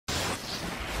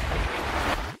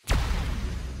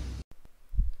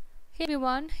Hey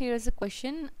everyone, here is a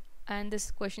question, and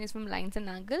this question is from lines and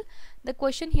angle. The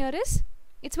question here is,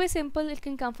 it's very simple, it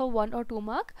can come for 1 or 2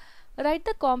 mark. Write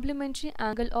the complementary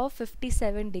angle of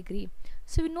 57 degree.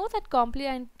 So we know that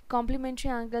complementary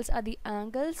angles are the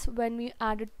angles when we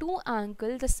added two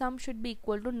angles, the sum should be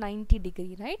equal to 90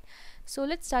 degree, right? So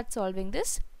let's start solving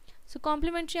this. So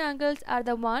complementary angles are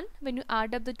the one when you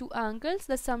add up the two angles,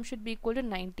 the sum should be equal to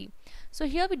 90. So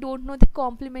here we don't know the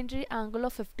complementary angle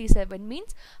of 57,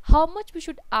 means how much we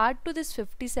should add to this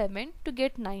 57 to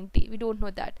get 90. We don't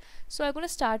know that. So I'm going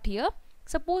to start here.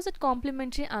 Suppose that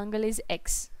complementary angle is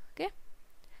x. Okay.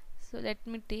 So let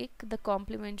me take the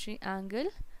complementary angle.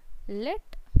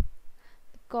 Let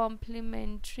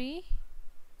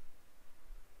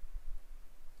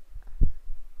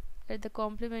the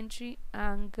complementary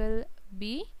angle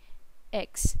be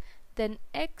x, then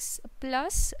x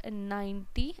plus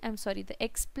 90, the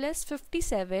x plus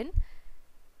 57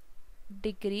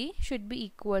 degree should be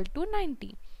equal to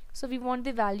 90. So we want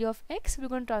the value of x, we're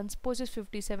going to transpose this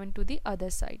 57 to the other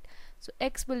side. So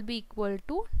x will be equal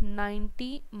to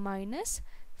 90 minus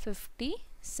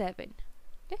 57.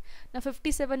 Okay. Now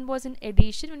 57 was in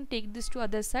addition. When you take this to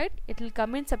other side, it will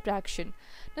come in subtraction.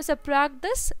 Now subtract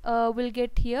this, we'll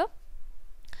get here.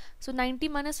 So 90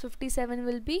 minus 57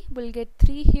 we'll get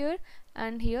 3 here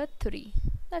and here 3.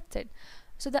 That's it.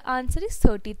 So the answer is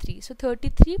 33. So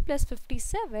 33 plus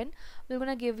 57 we're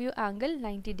gonna give you angle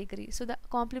 90 degrees. So the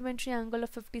complementary angle of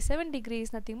 57 degrees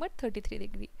is nothing but 33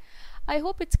 degree. I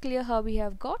hope it's clear how we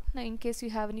have got. Now in case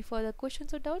you have any further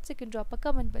questions or doubts, you can drop a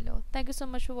comment below. Thank you so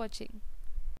much for watching.